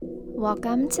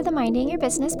Welcome to the Minding Your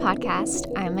Business podcast.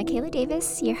 I'm MiKaela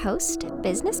Davis, your host,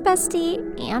 business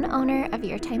bestie, and owner of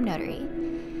Your Time Notary.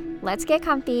 Let's get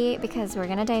comfy because we're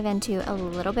going to dive into a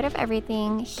little bit of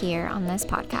everything here on this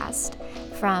podcast,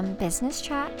 from business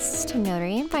chats to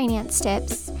notary and finance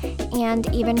tips,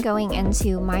 and even going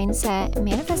into mindset,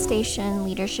 manifestation,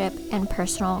 leadership, and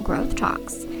personal growth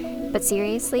talks. But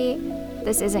seriously,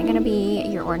 this isn't going to be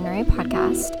your ordinary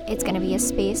podcast. It's going to be a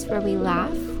space where we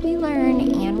laugh, we learn,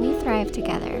 and we thrive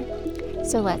together.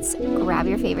 So let's grab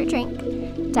your favorite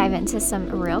drink, dive into some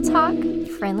real talk,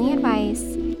 friendly advice,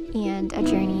 and a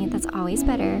journey that's always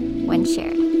better when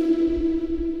shared.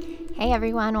 Hey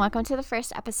everyone, welcome to the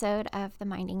first episode of the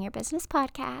Minding Your Business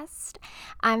podcast.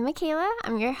 I'm MiKaela,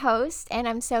 I'm your host, and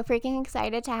I'm so freaking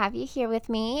excited to have you here with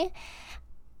me.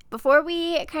 Before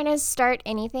we kind of start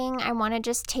anything, I want to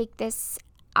just take this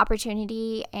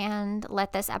opportunity and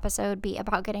let this episode be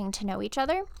about getting to know each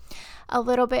other, a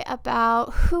little bit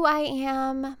about who I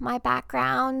am, my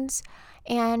background,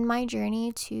 and my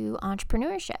journey to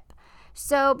entrepreneurship.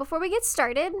 So before we get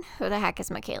started, who the heck is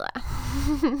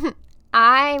MiKaela?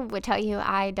 I would tell you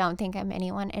I don't think I'm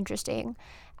anyone interesting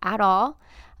at all,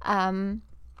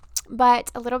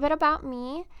 but a little bit about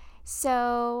me.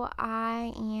 So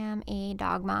I am a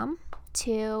dog mom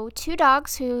to two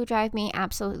dogs who drive me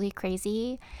absolutely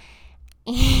crazy,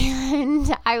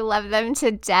 and I love them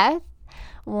to death.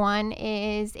 One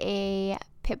is a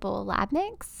pit bull lab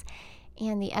mix,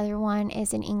 and the other one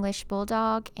is an English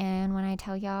bulldog. And when I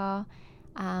tell y'all,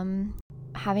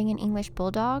 having an English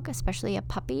bulldog, especially a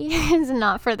puppy, is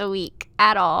not for the weak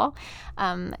at all.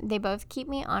 They both keep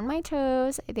me on my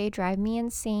toes. They drive me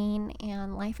insane,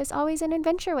 and life is always an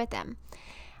adventure with them.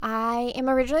 I am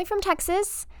originally from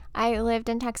Texas. I lived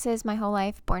in Texas my whole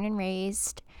life, born and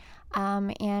raised,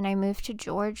 and I moved to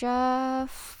Georgia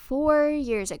 4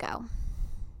 years ago.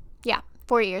 Yeah,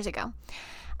 4 years ago,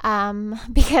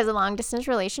 because long distance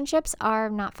relationships are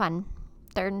not fun.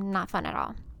 They're not fun at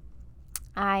all.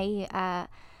 A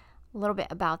little bit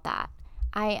about that.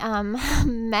 I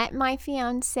met my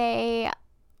fiance,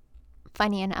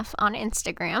 funny enough, on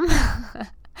Instagram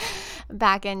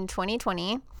back in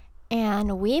 2020,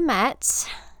 and we met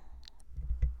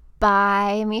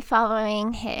by me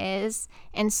following his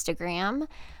Instagram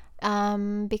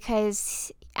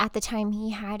because at the time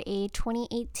he had a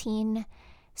 2018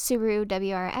 Subaru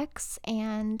WRX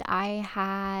and I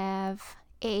have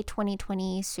a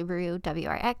 2020 Subaru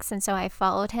WRX, and so I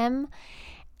followed him,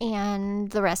 and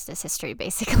the rest is history,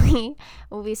 basically.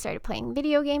 We started playing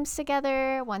video games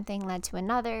together. One thing led to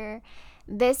another.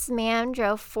 This man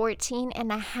drove 14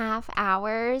 and a half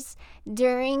hours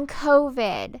during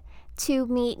COVID to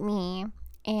meet me,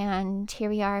 and here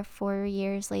we are 4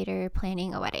 years later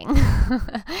planning a wedding.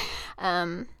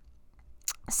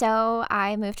 So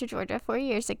I moved to Georgia 4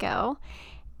 years ago,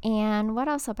 and what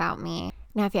else about me?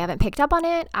 Now, if you haven't picked up on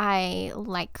it, I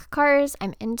like cars.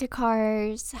 I'm into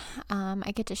cars.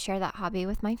 I get to share that hobby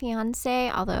with my fiance,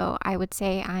 although I would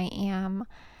say I am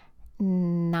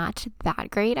not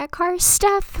that great at car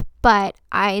stuff, but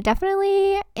I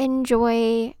definitely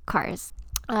enjoy cars.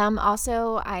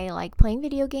 Also, I like playing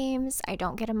video games. I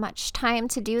don't get much time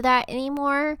to do that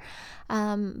anymore,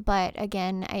 but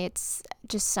again, it's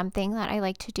just something that I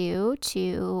like to do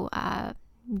to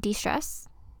de-stress.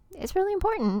 It's really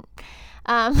important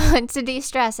to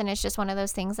de-stress, and it's just one of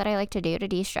those things that I like to do to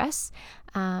de-stress.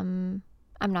 I'm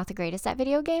not the greatest at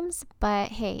video games, but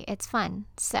hey, it's fun,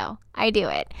 so I do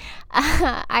it.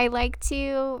 I like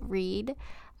to read,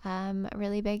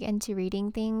 really big into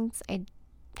reading things. I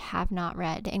have not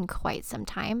read in quite some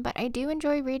time, but I do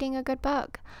enjoy reading a good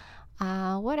book.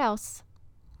 What else?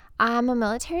 I'm a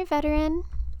military veteran.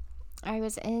 I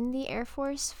was in the Air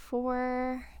Force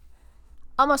for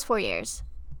almost 4 years.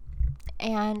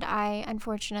 And I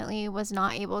unfortunately was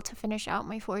not able to finish out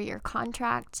my 4-year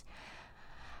contract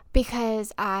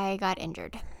because I got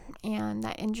injured. And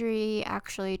that injury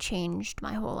actually changed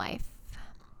my whole life,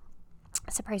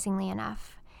 surprisingly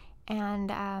enough. And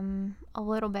a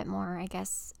little bit more, I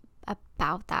guess,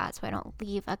 about that so I don't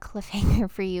leave a cliffhanger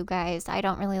for you guys. I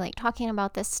don't really like talking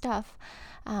about this stuff,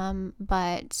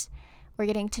 but we're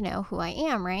getting to know who I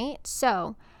am, right?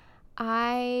 So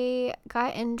I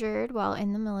got injured while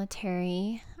in the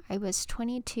military. I was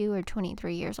 22 or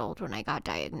 23 years old when I got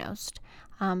diagnosed.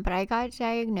 But I got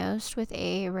diagnosed with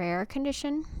a rare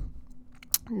condition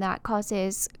that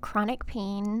causes chronic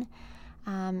pain,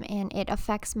 and it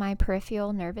affects my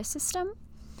peripheral nervous system.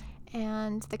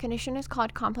 And the condition is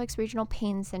called complex regional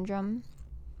pain syndrome.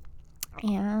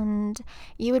 And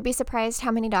you would be surprised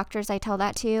how many doctors I tell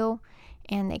that to.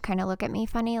 and they kind of look at me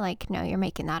funny, like, no, you're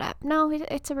making that up. No,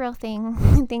 it's a real thing.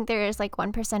 I think there is like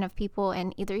 1% of people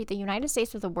in either the United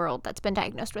States or the world that's been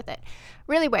diagnosed with it.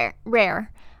 Really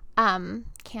rare.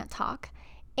 Can't talk.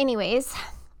 Anyways,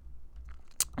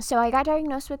 so I got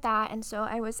diagnosed with that, and so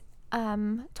I was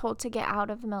told to get out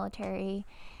of the military,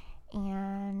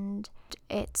 and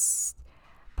it's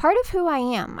part of who I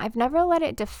am. I've never let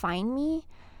it define me,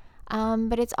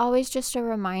 but it's always just a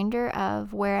reminder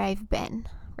of where I've been,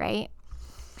 right?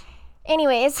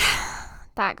 Anyways,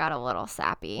 that got a little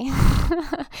sappy.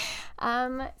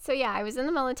 So yeah, I was in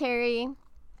the military.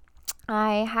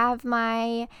 I have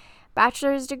my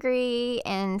bachelor's degree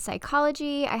in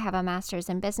psychology. I have a master's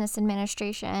in business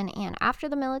administration. And after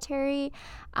the military,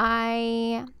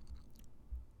 I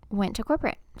went to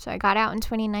corporate. So I got out in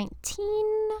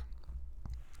 2019.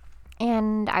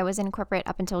 And I was in corporate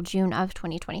up until June of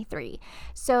 2023.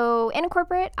 So in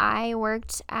corporate, I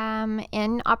worked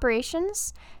in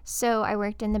operations. So I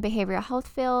worked in the behavioral health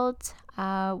field,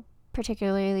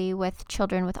 particularly with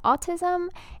children with autism.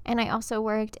 And I also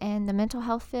worked in the mental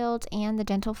health field and the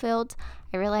dental field.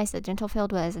 I realized the dental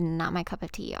field was not my cup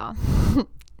of tea, y'all.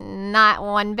 Not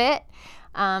one bit.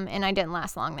 And I didn't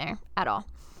last long there at all.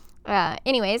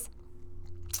 Anyways,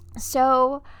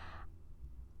 so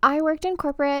I worked in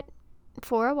corporate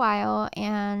for a while,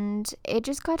 and it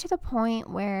just got to the point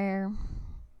where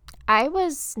I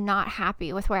was not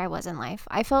happy with where I was in life.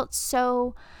 I felt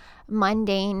so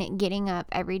mundane getting up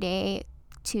every day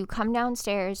to come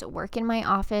downstairs, work in my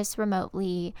office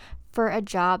remotely for a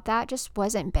job that just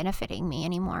wasn't benefiting me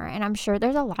anymore. And I'm sure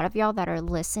there's a lot of y'all that are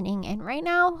listening in right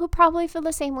now who probably feel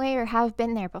the same way or have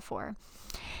been there before.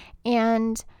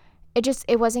 And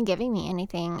it wasn't giving me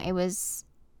anything. It was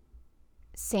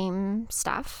same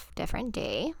stuff, different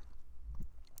day.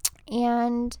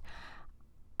 And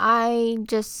I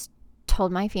just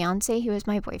told my fiance, who was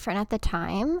my boyfriend at the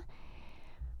time,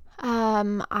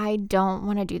 I don't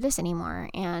want to do this anymore.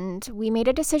 And we made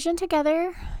a decision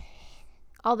together.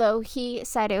 Although he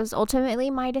said it was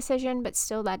ultimately my decision, but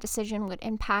still that decision would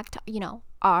impact,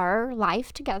 our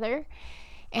life together.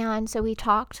 And so we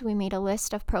talked, we made a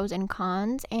list of pros and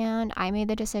cons, and I made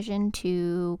the decision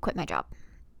to quit my job.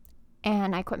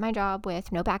 And I quit my job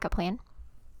with no backup plan.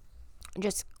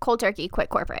 Just cold turkey, quit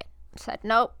corporate. Said,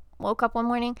 nope. Woke up one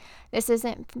morning, this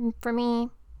isn't for me.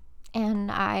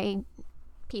 And I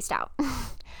peaced out.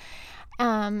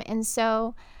 And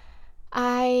so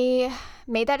I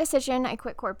made that decision. I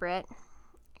quit corporate.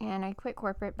 And I quit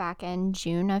corporate back in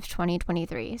June of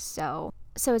 2023. So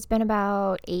it's been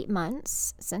about 8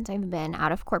 months since I've been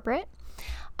out of corporate.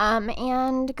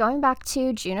 And going back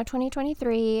to June of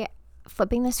 2023,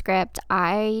 flipping the script,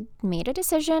 I made a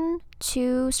decision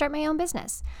to start my own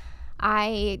business.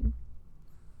 I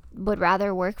would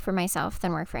rather work for myself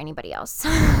than work for anybody else.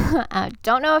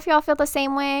 Don't know if y'all feel the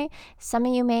same way. Some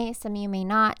of you may, some of you may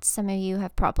not. Some of you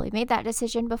have probably made that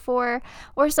decision before,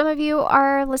 or some of you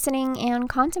are listening and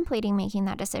contemplating making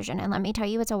that decision. And let me tell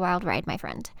you, it's a wild ride, my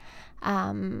friend.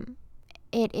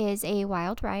 It is a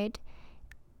wild ride.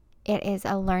 It is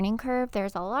a learning curve.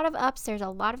 There's a lot of ups, there's a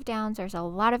lot of downs, there's a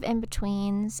lot of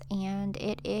in-betweens, and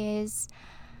it is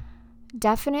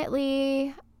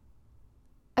definitely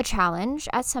a challenge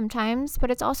at some times,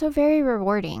 but it's also very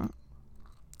rewarding.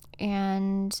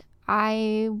 And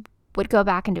I would go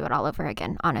back and do it all over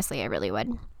again. Honestly, I really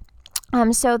would.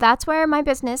 So that's where my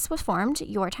business was formed,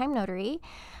 Your Time Notary.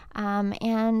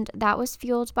 And that was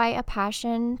fueled by a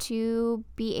passion to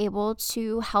be able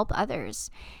to help others.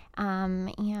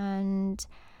 And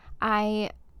I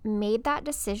made that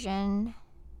decision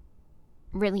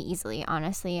really easily,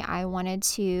 honestly. I wanted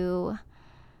to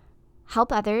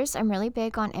help others. I'm really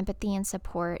big on empathy and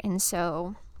support. And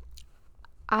so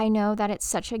I know that it's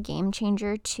such a game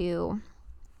changer to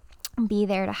be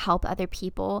there to help other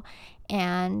people.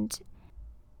 And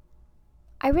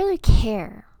I really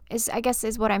care, is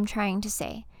what I'm trying to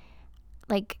say.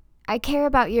 Like, I care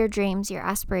about your dreams, your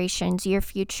aspirations, your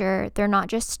future. They're not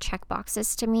just check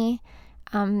boxes to me.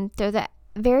 They're the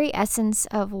very essence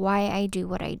of why I do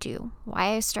what I do,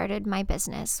 why I started my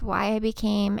business, why I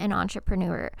became an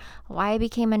entrepreneur, why I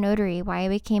became a notary, why I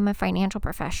became a financial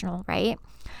professional, right?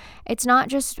 It's not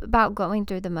just about going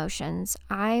through the motions.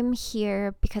 I'm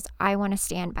here because I want to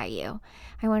stand by you.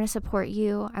 I want to support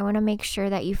you. I want to make sure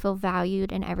that you feel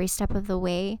valued in every step of the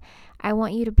way. I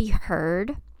want you to be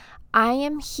heard. I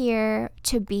am here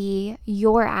to be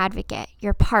your advocate,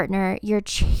 your partner, your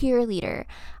cheerleader.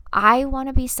 I want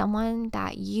to be someone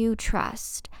that you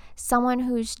trust, someone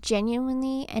who's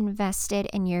genuinely invested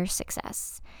in your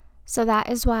success. So that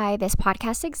is why this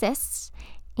podcast exists.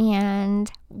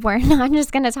 And we're not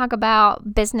just going to talk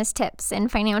about business tips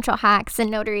and financial hacks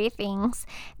and notary things.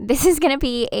 This is going to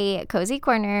be a cozy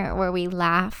corner where we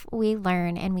laugh, we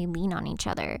learn, and we lean on each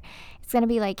other. It's going to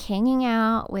be like hanging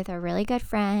out with a really good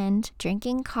friend,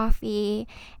 drinking coffee,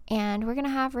 and we're going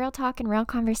to have real talk and real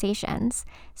conversations.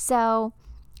 So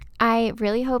I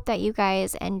really hope that you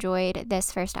guys enjoyed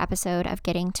this first episode of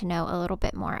getting to know a little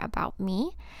bit more about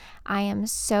me. I am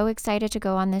so excited to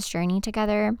go on this journey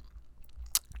together.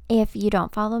 If you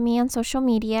don't follow me on social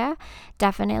media,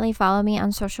 definitely follow me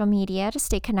on social media to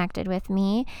stay connected with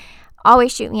me.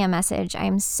 Always shoot me a message.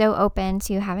 I'm so open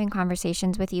to having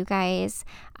conversations with you guys.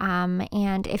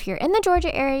 And if you're in the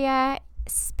Georgia area,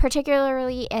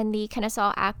 particularly in the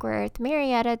Kennesaw, Ackworth,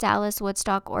 Marietta, Dallas,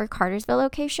 Woodstock, or Cartersville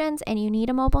locations, and you need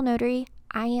a mobile notary,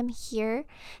 I am here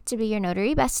to be your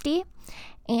notary bestie.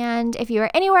 And if you are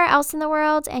anywhere else in the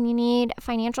world and you need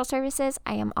financial services,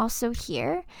 I am also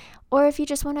here. Or if you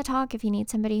just want to talk, if you need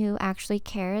somebody who actually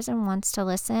cares and wants to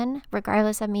listen,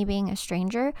 regardless of me being a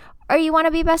stranger, or you want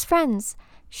to be best friends,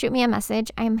 shoot me a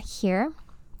message. I'm here.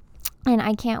 And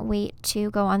I can't wait to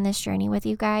go on this journey with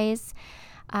you guys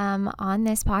on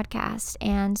this podcast.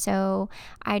 And so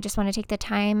I just want to take the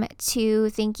time to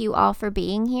thank you all for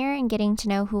being here and getting to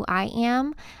know who I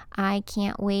am. I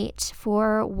can't wait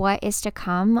for what is to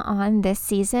come on this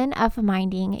season of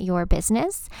Minding Your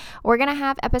Business. We're going to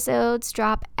have episodes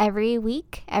drop every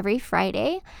week, every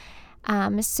Friday.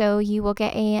 So you will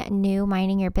get a new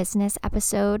Minding Your Business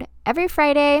episode every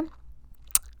Friday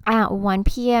at 1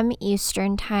 p.m.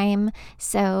 Eastern Time.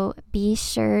 So be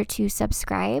sure to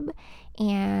subscribe.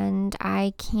 And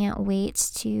I can't wait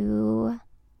to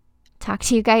talk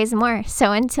to you guys more.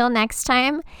 So until next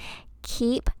time,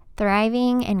 keep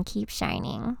thriving and keep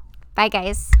shining. Bye,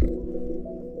 guys.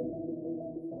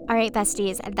 All right,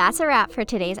 besties, that's a wrap for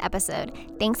today's episode.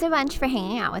 Thanks a bunch for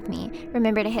hanging out with me.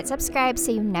 Remember to hit subscribe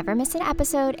so you never miss an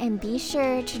episode, and be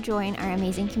sure to join our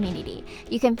amazing community.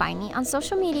 You can find me on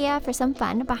social media for some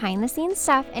fun behind-the-scenes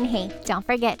stuff. And hey, don't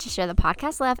forget to share the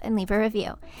podcast love and leave a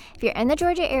review. If you're in the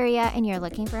Georgia area and you're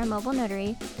looking for a mobile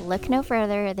notary, look no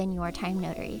further than Your Time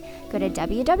Notary. Go to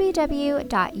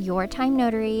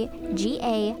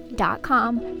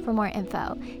www.yourtimenotaryga.com for more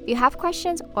info. If you have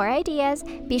questions or ideas,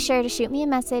 be sure to shoot me a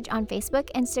message on Facebook,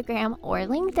 Instagram, or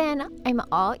LinkedIn. I'm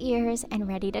all ears and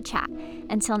ready to chat.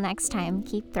 Until next time,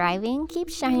 keep thriving, keep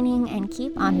shining, and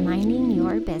keep on minding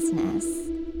your business.